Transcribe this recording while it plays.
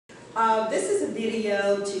This is a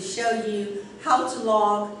video to show you how to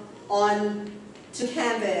log on to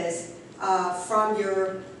CANVAS from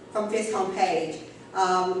Fisk homepage.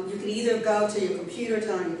 You can either go to your computer,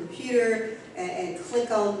 turn on your computer, and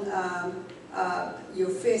click on your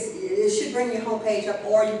Fisk. It should bring your homepage up,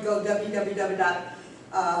 or you go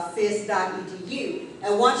www.fisk.edu.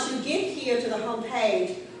 And once you get here to the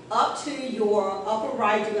homepage, up to your upper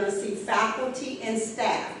right, you're going to see faculty and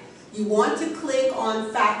staff. You want to click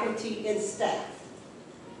on faculty and staff.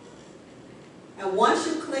 And once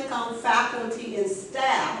you click on faculty and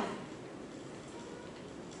staff,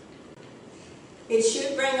 it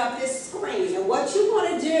should bring up this screen. And what you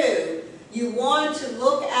want to do, you want to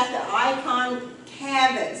look at the icon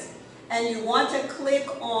CANVAS, and you want to click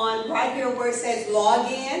on right here where it says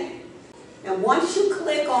login. And once you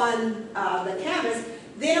click on the CANVAS,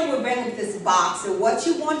 then it will bring up this box. And what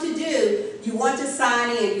you want to do, you want to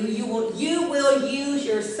sign in. You will use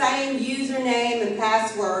your same username and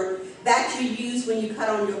password that you use when you cut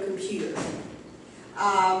on your computer.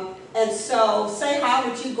 And so, say how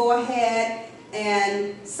would you go ahead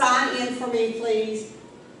and sign in for me, please,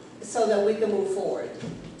 so that we can move forward.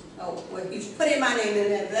 Oh, well, you put in my name in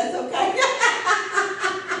there, but that's okay.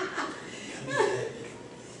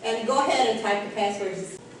 And go ahead and type the password.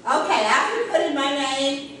 Okay, after you put in my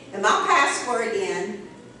name and my password in,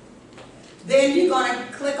 then you're going to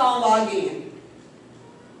click on login.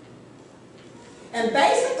 And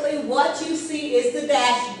basically what you see is the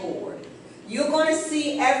dashboard. You're going to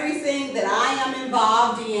see everything that I am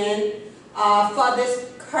involved in for this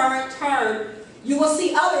current term. You will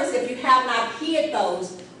see others if you have not hit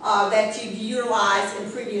those that you've utilized in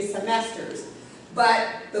previous semesters.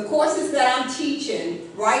 But the courses that I'm teaching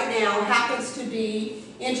right now happens to be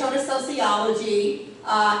Intro to Sociology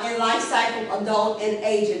and Life Cycle Adult and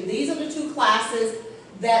Aging. These are the two classes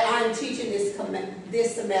that I'm teaching this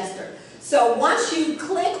semester. So once you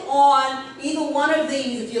click on either one of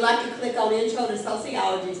these, if you like to click on Intro to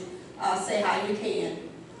Sociology, say how you can.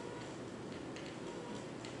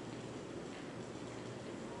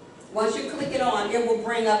 Once you click it on, it will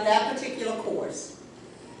bring up that particular course.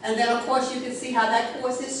 And then, of course, you can see how that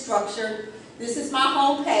course is structured. This is my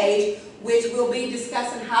home page, which we'll be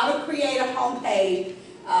discussing how to create a home page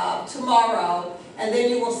tomorrow. And then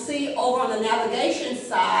you will see over on the navigation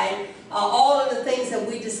side all of the things that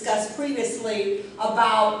we discussed previously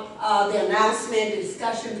about the announcement, the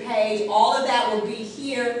discussion page. All of that will be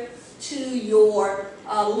here to your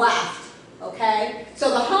left. Okay? So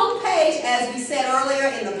the home page, as we said earlier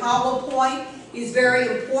in the PowerPoint, is very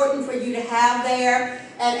important for you to have there.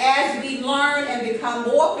 And as we learn and become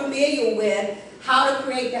more familiar with how to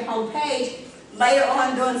create the home page, later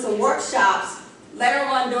on doing some workshops,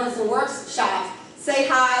 say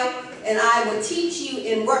hi, and I will teach you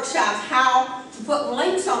in workshops how to put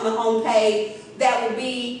links on the home page that will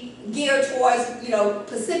be geared towards,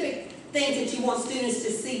 specific things that you want students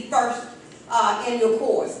to see first in your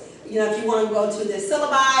course. If you want to go to the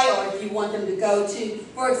syllabi, or if you want them to go to,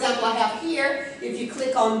 for example, I have here, if you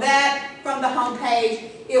click on that from the home page,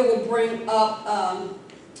 it will bring up,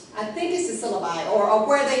 I think it's the syllabi, or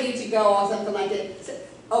where they need to go, or something like that.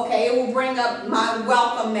 Okay, it will bring up my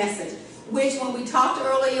welcome message, which when we talked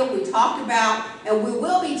earlier, we talked about, and we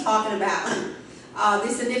will be talking about the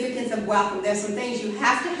significance of welcome. There's some things you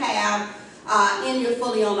have to have in your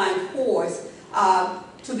fully online course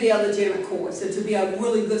to be a legitimate course, and to be a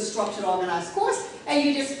really good structured, organized course. And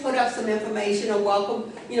you just put up some information and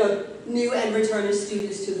welcome, new and returning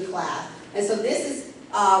students to the class. And so this is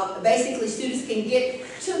basically students can get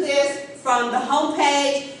to this from the home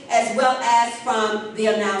page as well as from the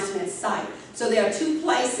announcement site. So there are two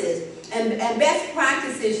places, and best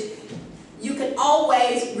practices, you can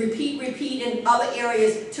always repeat in other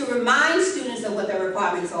areas to remind students of what their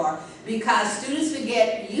requirements are, because students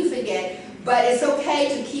forget, you forget, but it's okay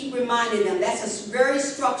to keep reminding them. That's a very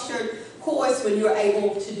structured course when you're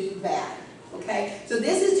able to do that. Okay? So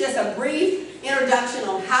this is just a brief introduction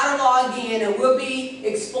on how to log in, and we'll be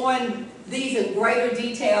exploring these in greater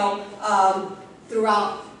detail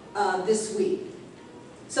throughout this week.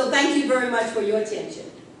 So thank you very much for your attention.